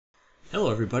Hello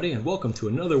everybody and welcome to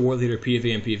another War Leader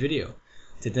PvMP video.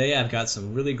 Today I've got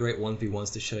some really great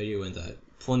 1v1s to show you and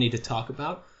plenty to talk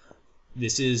about.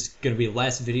 This is going to be the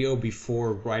last video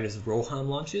before Riders of Rohan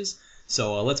launches,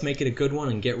 so let's make it a good one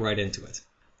and get right into it.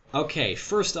 Okay,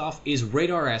 first off is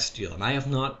Radar Astiel, and I have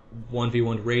not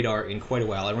 1v1'd Radar in quite a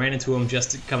while. I ran into him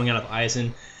just coming out of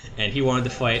Eisen, and he wanted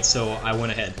to fight, so I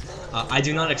went ahead. I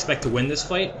do not expect to win this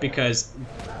fight because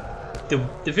the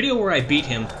video where I beat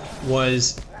him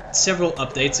was several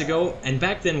updates ago, and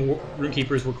back then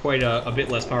Runekeepers were quite a bit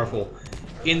less powerful.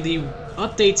 In the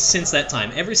updates since that time,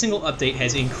 every single update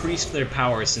has increased their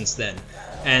power since then,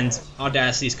 and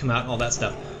Audacity's come out and all that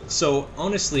stuff. So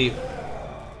honestly,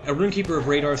 a Runekeeper of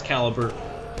Radar's caliber,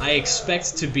 I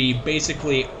expect to be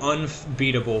basically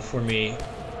unbeatable for me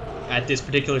at this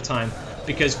particular time,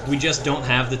 because we just don't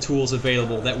have the tools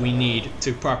available that we need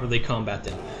to properly combat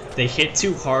them. They hit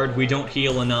too hard, we don't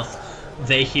heal enough,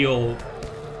 they heal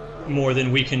more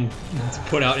than we can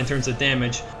put out in terms of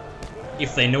damage.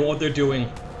 If they know what they're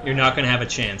doing, you're not going to have a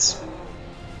chance.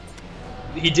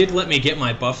 He did let me get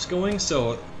my buffs going,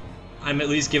 so I'm at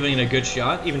least giving it a good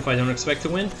shot, even if I don't expect to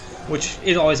win, which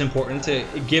is always important, to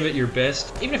give it your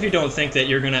best. Even if you don't think that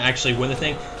you're going to actually win the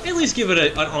thing, at least give it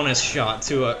an honest shot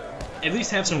to at least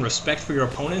have some respect for your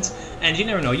opponents, and you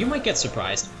never know, you might get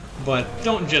surprised, but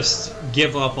don't just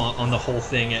give up on the whole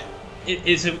thing. It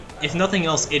is, if nothing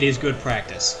else, it is good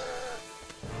practice.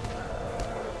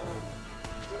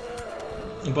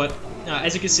 But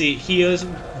as you can see, he is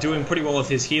doing pretty well with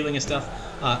his healing and stuff.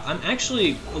 I'm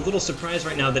actually a little surprised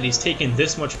right now that he's taken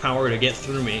this much power to get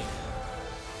through me.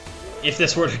 If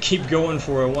this were to keep going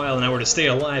for a while and I were to stay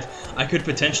alive, I could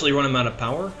potentially run him out of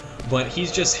power, but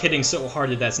he's just hitting so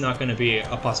hard that that's not going to be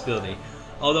a possibility.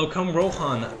 Although come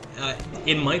Rohan,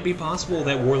 it might be possible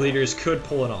that War Leaders could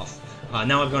pull it off.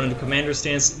 Now I've gone into Commander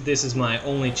stance. This is my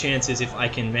only chances if I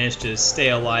can manage to stay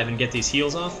alive and get these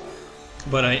heals off.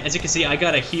 But as you can see, I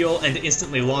got a heal and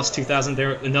instantly lost 2,000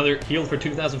 there. Another heal for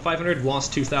 2,500,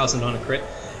 lost 2,000 on a crit.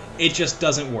 It just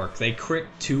doesn't work. They crit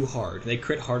too hard. They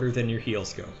crit harder than your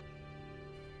heals go.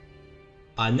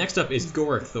 Next up is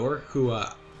Thor, who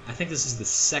I think this is the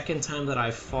second time that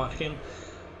I've fought him.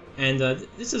 And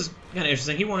this is kind of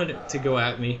interesting. He wanted to go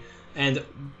at me, and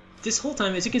this whole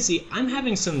time, as you can see, I'm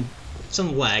having some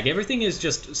lag. Everything is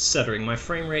just stuttering. My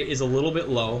frame rate is a little bit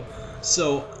low,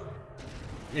 so...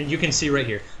 And you can see right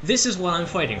here, this is what I'm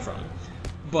fighting from.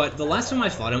 But the last time I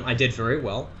fought him, I did very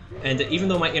well, and even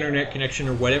though my internet connection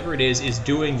or whatever it is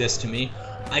doing this to me,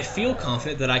 I feel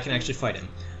confident that I can actually fight him.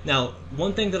 Now,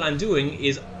 one thing that I'm doing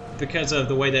is, because of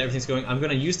the way that everything's going, I'm going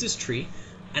to use this tree,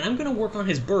 and I'm going to work on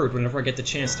his bird whenever I get the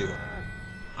chance to.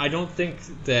 I don't think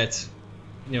that,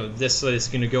 you know, this is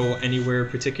going to go anywhere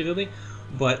particularly,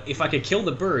 but if I could kill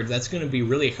the bird, that's going to be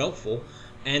really helpful.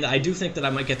 And I do think that I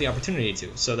might get the opportunity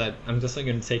to, so that I'm just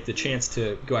going to take the chance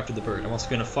to go after the bird. I'm also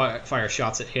going to fire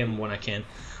shots at him when I can.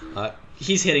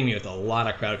 He's hitting me with a lot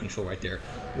of crowd control right there,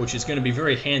 which is going to be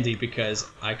very handy because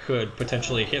I could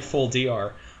potentially hit full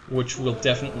DR, which will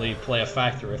definitely play a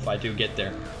factor if I do get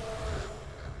there.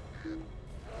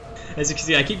 As you can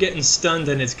see, I keep getting stunned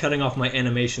and it's cutting off my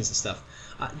animations and stuff.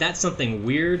 That's something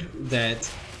weird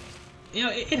that... You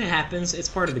know, it happens. It's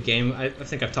part of the game. I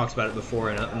think I've talked about it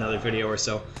before in another video or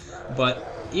so. But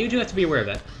you do have to be aware of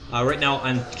that. Right now,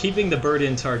 I'm keeping the bird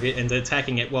in target and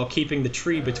attacking it while keeping the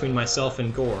tree between myself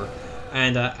and Gore.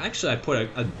 And actually, I put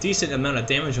a decent amount of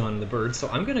damage on the bird, so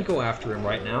I'm going to go after him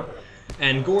right now.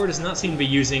 And Gore does not seem to be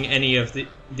using any of the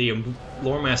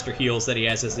Lore Master heals that he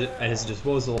has at his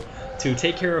disposal to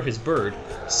take care of his bird.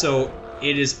 So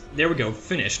it is... There we go.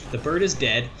 Finished. The bird is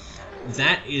dead.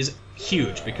 That is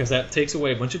huge, because that takes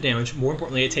away a bunch of damage. More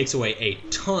importantly, it takes away a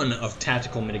ton of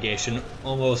tactical mitigation,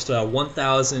 almost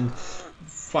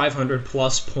 1,500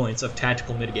 plus points of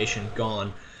tactical mitigation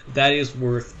gone. That is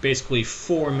worth basically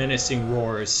 4 menacing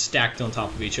roars stacked on top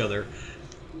of each other.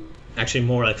 Actually,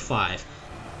 more like 5.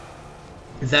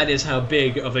 That is how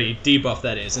big of a debuff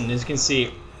that is, and as you can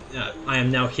see, I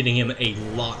am now hitting him a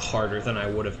lot harder than I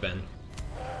would have been.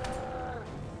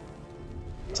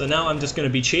 So now I'm just going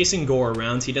to be chasing Gore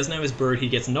around. He doesn't have his bird, he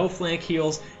gets no flank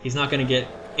heals, he's not going to get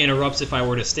interrupts if I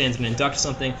were to stand and induct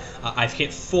something. I've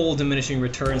hit full diminishing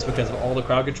returns because of all the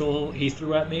crowd control he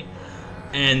threw at me,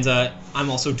 and I'm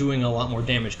also doing a lot more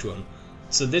damage to him.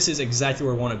 So this is exactly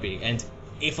where I want to be, and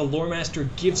if a Lore Master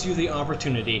gives you the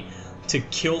opportunity to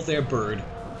kill their bird,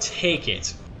 take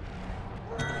it.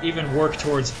 Even work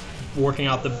towards working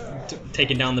out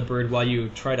taking down the bird while you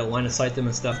try to line of sight them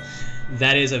and stuff.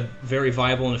 That is a very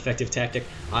viable and effective tactic.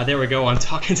 There we go, I'm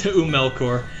talking to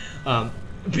Umelkor.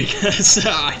 Because,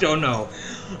 I don't know.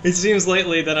 It seems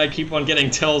lately that I keep on getting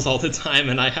tells all the time,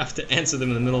 and I have to answer them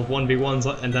in the middle of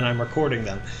 1v1s, and then I'm recording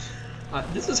them.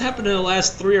 This has happened in the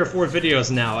last 3 or 4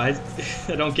 videos now. I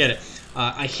don't get it.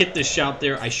 I hit the shot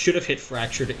there. I should have hit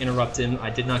Fracture to interrupt him. I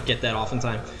did not get that off in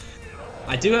time.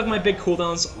 I do have my big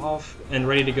cooldowns off and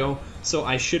ready to go, so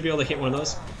I should be able to hit one of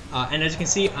those. And as you can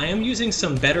see, I am using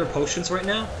some better potions right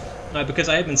now, because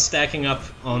I have been stacking up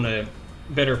on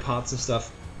better pots and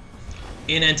stuff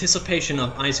in anticipation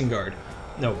of Isengard.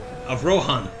 No, of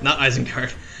Rohan, not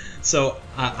Isengard. So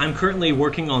I'm currently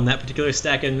working on that particular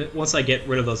stack, and once I get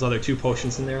rid of those other 2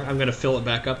 potions in there, I'm going to fill it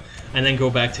back up and then go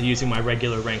back to using my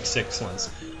regular rank 6 ones.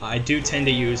 I do tend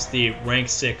to use the rank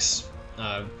 6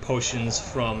 potions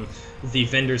from the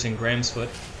vendors in Gramsfoot,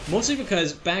 mostly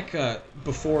because back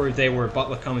before they were bought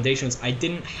with commendations, I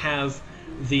didn't have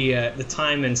the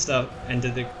time and stuff and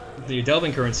the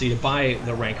delving currency to buy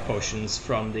the rank potions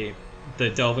from the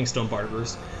delving stone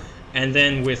barterers. And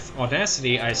then with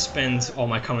Audacity, I spend all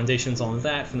my commendations on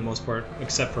that for the most part,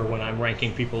 except for when I'm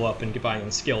ranking people up and buying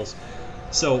them skills.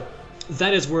 So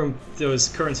that is where those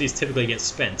currencies typically get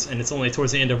spent, and it's only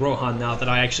towards the end of Rohan now that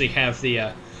I actually have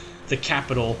the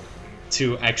capital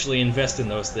to actually invest in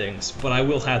those things. But I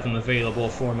will have them available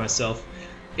for myself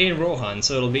in Rohan,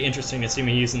 so it'll be interesting to see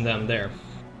me using them there.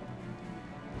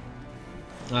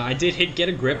 I did hit Get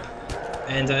a Grip,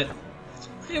 and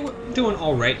yeah, we're doing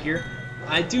alright here.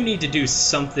 I do need to do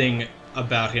something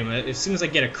about him. As soon as I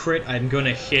get a crit, I'm going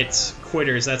to hit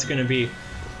Quitters. That's going to be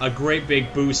a great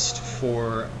big boost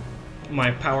for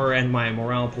my power and my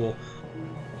morale pool.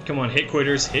 Come on, hit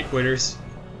Quitters, hit Quitters.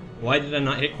 Why did I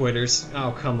not hit Quitters?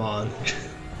 Oh, come on.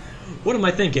 What am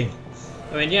I thinking?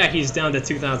 I mean, yeah, he's down to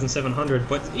 2,700,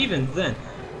 but even then,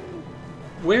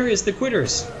 where is the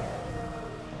Quitters?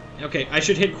 Okay, I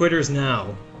should hit Quitters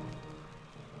now.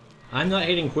 I'm not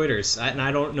hitting Quitters, and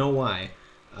I don't know why.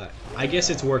 I guess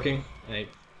it's working,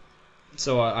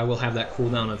 so I will have that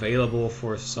cooldown available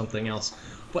for something else.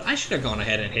 But I should have gone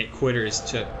ahead and hit Quitters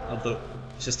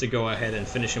just to go ahead and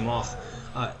finish him off.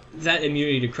 That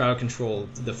immunity to crowd control,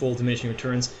 the full diminishing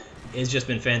returns, has just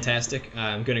been fantastic.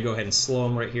 I'm going to go ahead and slow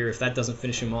him right here. If that doesn't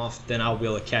finish him off, then I'll be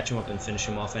able to catch him up and finish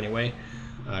him off anyway.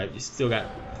 He's still got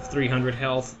 300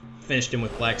 health, finished him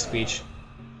with Black Speech,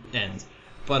 end.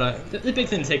 But the big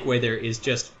thing to take away there is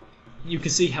just, you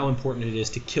can see how important it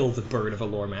is to kill the bird of a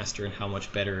lore master and how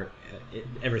much better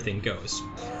everything goes.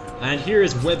 And here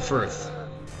is Webfirth.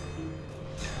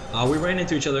 We ran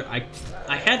into each other.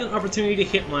 I had an opportunity to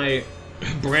hit my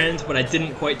brand, but I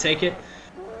didn't quite take it.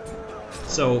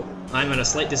 So I'm at a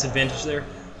slight disadvantage there.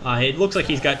 It looks like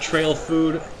he's got trail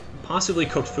food, possibly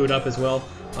cooked food up as well.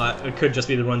 It could just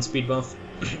be the run speed buff.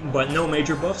 But no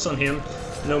major buffs on him.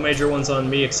 No major ones on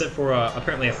me, except for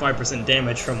apparently a 5%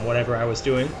 damage from whatever I was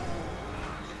doing.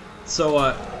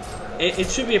 So it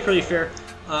should be pretty fair.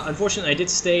 Unfortunately, I did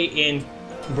stay in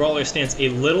Brawler stance a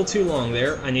little too long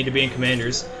there. I need to be in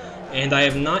Commanders. And I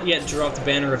have not yet dropped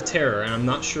Banner of Terror, and I'm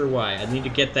not sure why. I need to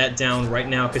get that down right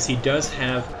now, because he does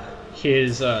have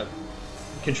his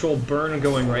controlled burn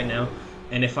going right now.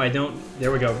 And if I don't,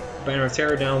 there we go, Banner of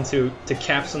Terror down to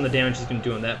cap some of the damage he's been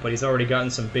doing that, but he's already gotten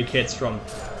some big hits from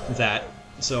that.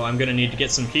 So I'm going to need to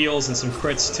get some heals and some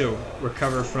crits to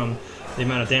recover from the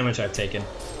amount of damage I've taken.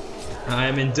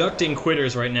 I'm inducting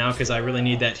Quitters right now because I really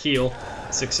need that heal.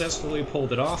 Successfully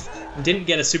pulled it off. Didn't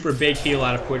get a super big heal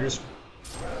out of Quitters.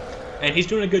 And he's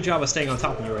doing a good job of staying on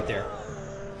top of me right there.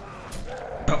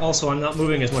 Also, I'm not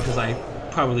moving as much as I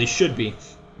probably should be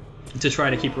to try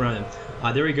to keep around him.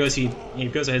 There he goes. He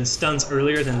goes ahead and stuns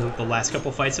earlier than the last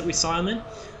couple fights that we saw him in.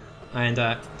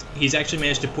 And he's actually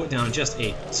managed to put down just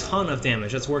a ton of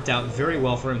damage. That's worked out very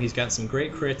well for him. He's got some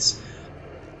great crits.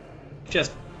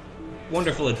 Just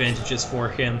wonderful advantages for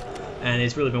him. And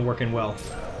it's really been working well.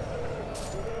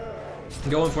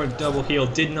 Going for a double heal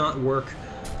did not work.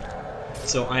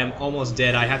 So I am almost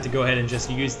dead. I have to go ahead and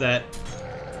just use that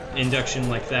induction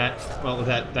like that. Well, with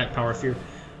that power fear.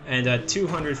 And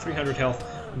 200, 300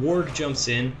 health. Warg jumps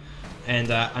in, and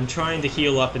I'm trying to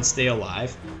heal up and stay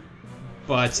alive,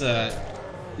 but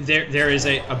there is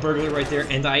a burglar right there,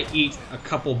 and I eat a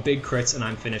couple big crits, and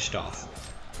I'm finished off.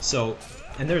 So,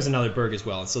 and there's another Berg as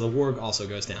well, so the Warg also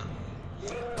goes down.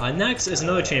 Next is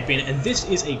another champion, and this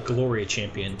is a Gloria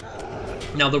champion.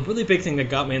 Now, the really big thing that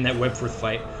got me in that Webfirth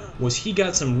fight was he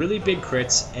got some really big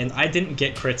crits, and I didn't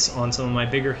get crits on some of my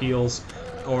bigger heals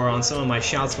or on some of my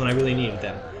shouts when I really needed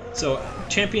them. So,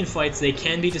 champion fights, they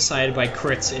can be decided by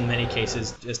crits in many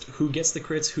cases. Just who gets the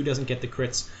crits, who doesn't get the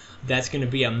crits. That's going to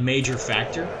be a major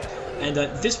factor. And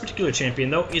this particular champion,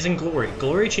 though, is in Glory.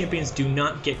 Glory champions do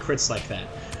not get crits like that.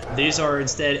 These are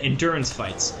instead endurance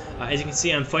fights. As you can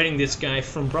see, I'm fighting this guy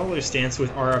from Brawler stance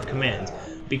with R of Command,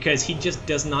 because he just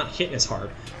does not hit as hard.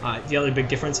 The other big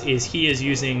difference is he is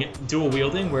using dual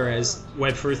wielding, whereas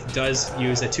Webfirth does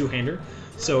use a two-hander,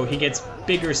 so he gets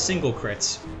bigger single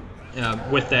crits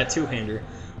with that two-hander,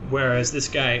 whereas this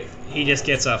guy, he just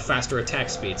gets a faster attack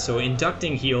speed. So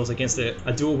inducting heals against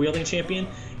a dual wielding champion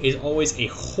is always a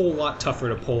whole lot tougher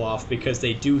to pull off because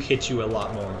they do hit you a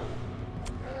lot more.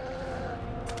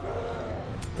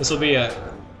 This will be a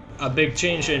big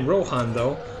change in Rohan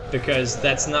though, because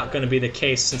that's not going to be the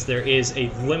case since there is a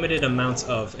limited amount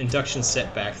of induction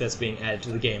setback that's being added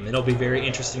to the game. It'll be very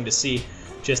interesting to see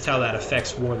just how that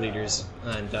affects war leaders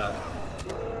and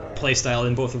playstyle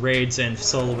in both raids and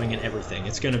soloing and everything.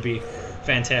 It's going to be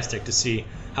fantastic to see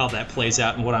how that plays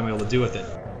out and what I'm able to do with it.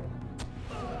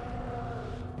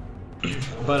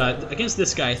 But against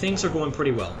this guy, things are going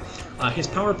pretty well. His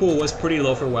power pool was pretty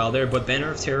low for a while there, but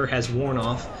Banner of Terror has worn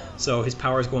off, so his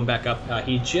power is going back up.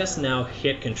 He just now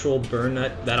hit Controlled Burn,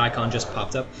 that icon just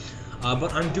popped up.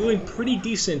 But I'm doing pretty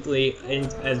decently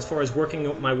as far as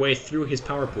working my way through his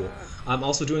power pool. I'm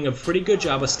also doing a pretty good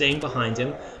job of staying behind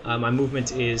him. My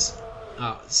movement is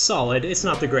solid. It's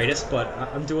not the greatest, but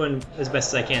I'm doing as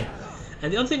best as I can.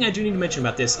 And the other thing I do need to mention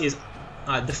about this is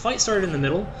the fight started in the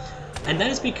middle, and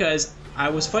that is because I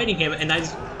was fighting him, and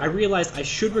I realized I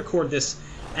should record this,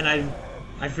 and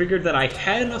I figured that I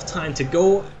had enough time to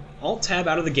go Alt-Tab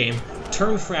out of the game,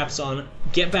 turn Fraps on,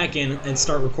 get back in, and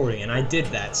start recording, and I did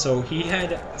that. So he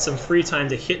had some free time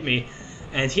to hit me,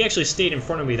 and he actually stayed in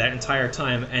front of me that entire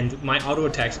time, and my auto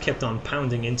attacks kept on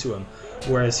pounding into him,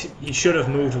 whereas he should have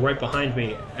moved right behind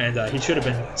me, and he should have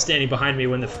been standing behind me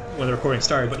when the recording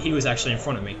started, but he was actually in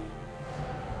front of me.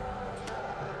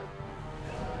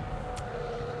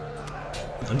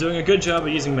 I'm doing a good job of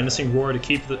using Menacing Roar to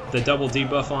keep the double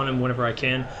debuff on him whenever I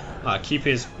can, keep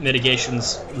his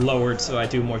mitigations lowered so I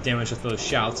do more damage with those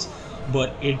shouts,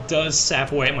 but it does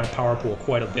sap away at my power pool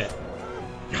quite a bit.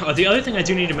 The other thing I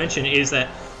do need to mention is that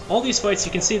all these fights,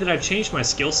 you can see that I've changed my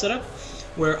skill setup,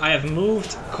 where I have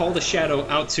moved Call the Shadow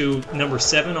out to number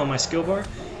 7 on my skill bar,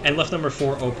 and left number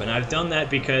 4 open. I've done that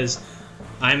because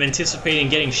I'm anticipating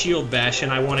getting Shield Bash,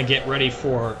 and I want to get ready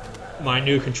for my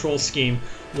new control scheme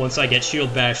once I get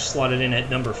Shield Bash slotted in at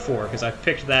number 4, because I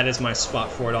picked that as my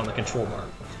spot for it on the control bar.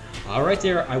 Right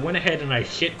there, I went ahead and I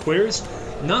hit Quitters,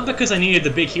 not because I needed the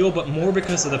big heal, but more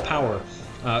because of the power.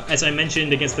 As I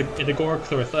mentioned against the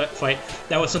Gorgthor fight,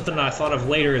 that was something that I thought of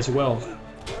later as well,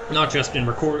 not just in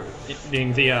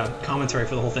recording the commentary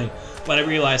for the whole thing, but I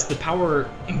realized the power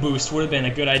boost would have been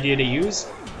a good idea to use,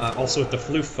 also with the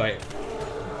Floof fight.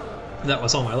 That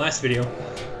was on my last video,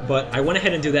 but I went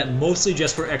ahead and do that mostly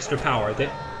just for extra power.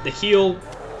 The heal,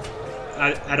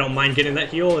 I don't mind getting that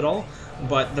heal at all,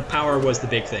 but the power was the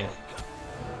big thing.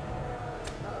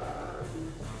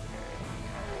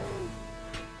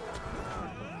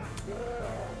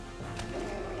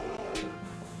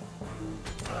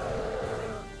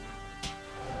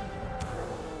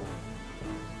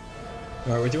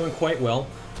 Alright, we're doing quite well.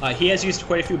 He has used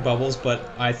quite a few bubbles,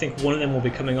 but I think one of them will be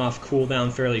coming off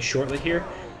cooldown fairly shortly here.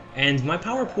 And my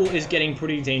power pool is getting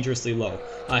pretty dangerously low.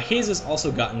 His has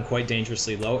also gotten quite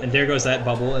dangerously low, and there goes that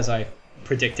bubble as I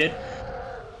predicted.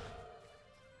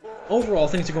 Overall,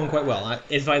 things are going quite well.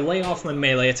 If I lay off my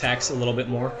melee attacks a little bit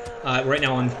more, right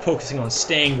now I'm focusing on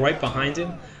staying right behind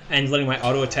him and letting my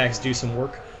auto attacks do some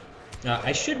work.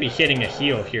 I should be hitting a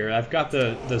heal here. I've got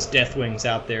those death wings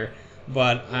out there,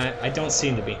 but I don't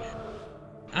seem to be.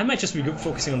 I might just be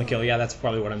focusing on the kill. Yeah, that's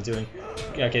probably what I'm doing.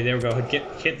 Okay, there we go.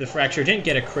 Hit the fracture. Didn't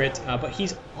get a crit, but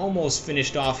he's almost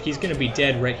finished off. He's going to be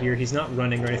dead right here. He's not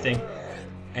running or anything.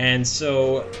 And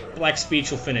so Black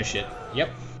Speech will finish it. Yep.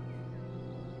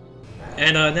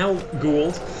 And now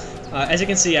Gould. As you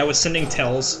can see, I was sending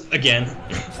tells again.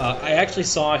 I actually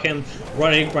saw him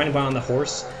riding by on the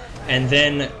horse, and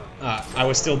then I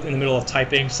was still in the middle of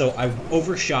typing, so I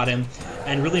overshot him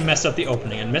and really messed up the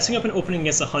opening. And messing up an opening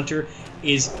against a hunter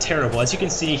is terrible. As you can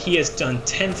see, he has done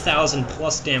 10,000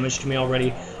 plus damage to me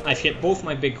already. I've hit both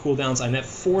my big cooldowns. I'm at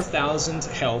 4,000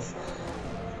 health,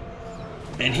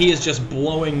 and he is just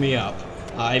blowing me up.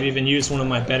 I've even used one of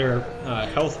my better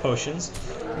health potions,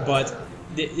 but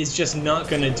it's just not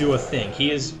going to do a thing.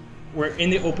 We're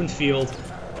in the open field.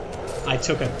 I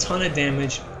took a ton of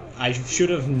damage. I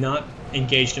should have not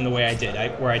engaged in the way I did,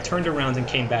 where I turned around and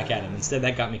came back at him. Instead,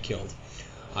 that got me killed.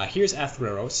 Here's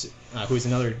Athreros, who's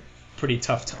another pretty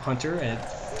tough hunter, and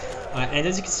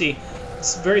as you can see,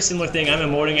 it's a very similar thing. I'm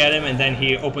emoting at him, and then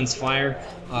he opens fire.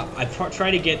 I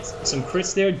tried to get some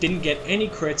crits there, didn't get any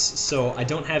crits, so I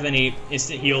don't have any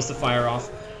instant heals to fire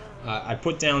off. I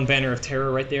put down Banner of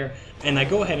Terror right there, and I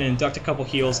go ahead and induct a couple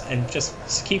heals and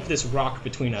just keep this rock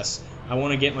between us. I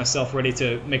want to get myself ready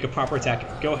to make a proper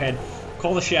attack. Go ahead,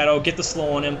 call the Shadow, get the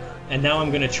slow on him, and now I'm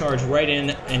going to charge right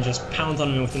in and just pound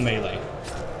on him with the melee.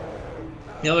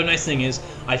 The other nice thing is,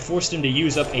 I forced him to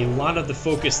use up a lot of the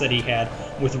focus that he had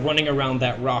with running around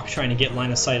that rock trying to get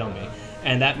line of sight on me.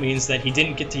 And that means that he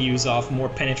didn't get to use off more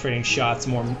penetrating shots,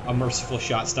 more merciful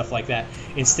shots, stuff like that.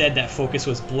 Instead, that focus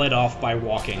was bled off by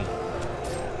walking.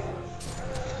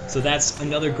 So that's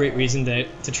another great reason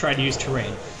to try to use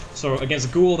terrain. So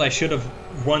against Gould, I should have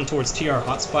run towards TR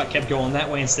hotspot, kept going that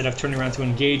way instead of turning around to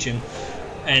engage him,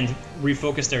 and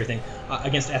refocused everything.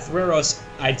 Against Athreros,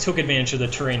 I took advantage of the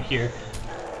terrain here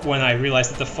when I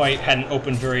realized that the fight hadn't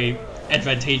opened very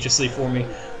advantageously for me.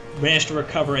 Managed to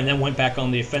recover and then went back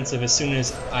on the offensive as soon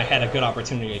as I had a good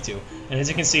opportunity to. And as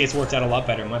you can see, it's worked out a lot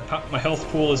better. My health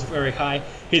pool is very high,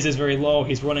 his is very low,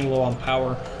 he's running low on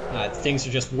power. Things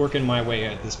are just working my way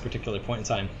at this particular point in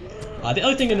time. The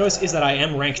other thing to notice is that I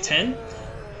am rank 10,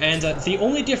 and the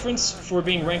only difference for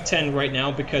being rank 10 right now,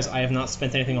 because I have not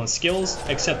spent anything on skills,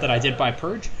 except that I did buy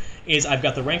Purge, is I've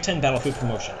got the rank 10 Battlefield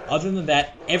promotion. Other than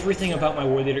that, everything about my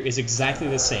War Leader is exactly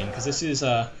the same, because this is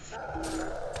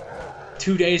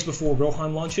 2 days before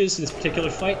Rohan launches, this particular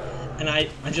fight, and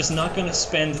I'm just not going to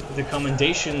spend the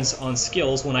commendations on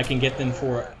skills when I can get them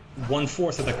for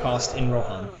 1/4 of the cost in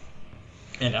Rohan.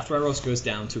 And Athreros goes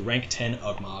down to rank 10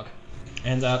 Ugmog.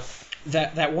 And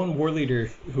that one war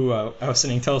leader who I was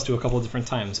sending tells to a couple of different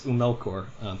times, Umelkor,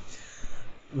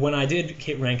 when I did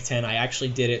hit rank 10, I actually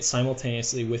did it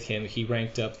simultaneously with him. He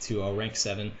ranked up to rank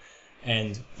 7,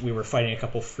 and we were fighting a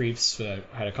couple Freeps.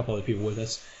 Had a couple other people with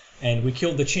us. And we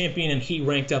killed the champion, and he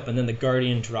ranked up, and then the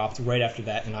Guardian dropped right after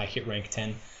that, and I hit rank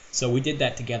 10. So we did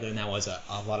that together, and that was a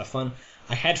lot of fun.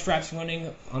 I had fraps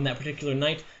running on that particular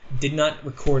night, did not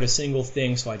record a single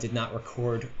thing, so I did not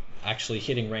record actually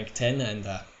hitting rank 10, and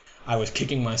I was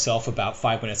kicking myself about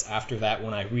 5 minutes after that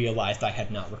when I realized I had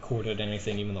not recorded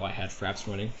anything, even though I had fraps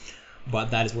running.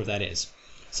 But that is where that is.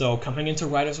 So coming into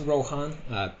Riders of Rohan,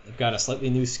 I've got a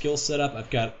slightly new skill setup. I've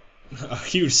got a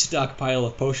huge stockpile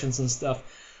of potions and stuff.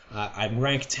 I'm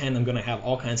rank 10, I'm going to have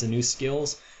all kinds of new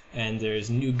skills, and there's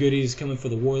new goodies coming for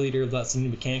the War Leader, lots of new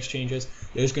mechanics changes.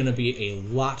 There's going to be a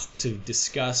lot to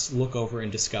discuss, look over,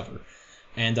 and discover.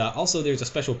 And also there's a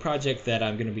special project that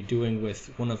I'm going to be doing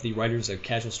with one of the writers of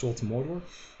Casual Stroll to Mordor.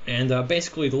 And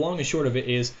basically the long and short of it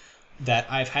is that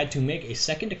I've had to make a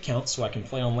second account so I can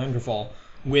play on Landreval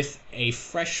with a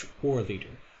fresh War Leader.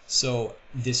 So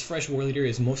this fresh War Leader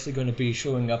is mostly going to be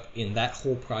showing up in that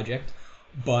whole project,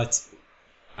 but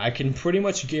I can pretty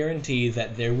much guarantee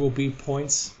that there will be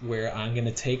points where I'm going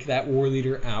to take that War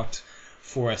Leader out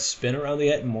for a spin around the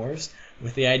Etmors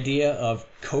with the idea of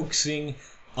coaxing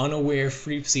unaware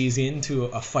Freepsies into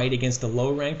a fight against a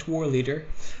low-ranked War Leader,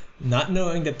 not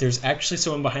knowing that there's actually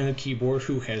someone behind the keyboard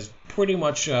who has pretty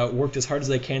much worked as hard as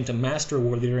they can to master a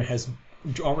War Leader and has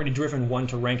already driven one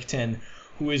to rank 10,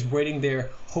 who is waiting there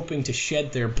hoping to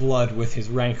shed their blood with his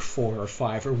rank 4 or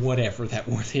 5 or whatever that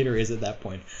War Leader is at that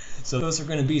point. So those are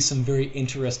going to be some very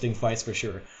interesting fights for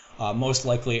sure. Most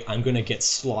likely I'm going to get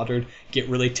slaughtered, get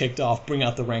really ticked off, bring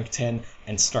out the rank 10,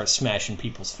 and start smashing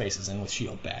people's faces in with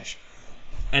Shield Bash.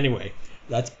 Anyway,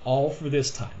 that's all for this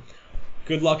time.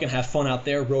 Good luck and have fun out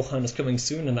there. Rohan is coming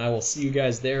soon, and I will see you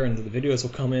guys there, and the videos will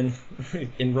come in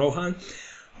Rohan.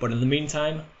 But in the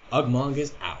meantime, Ugmog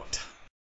is out.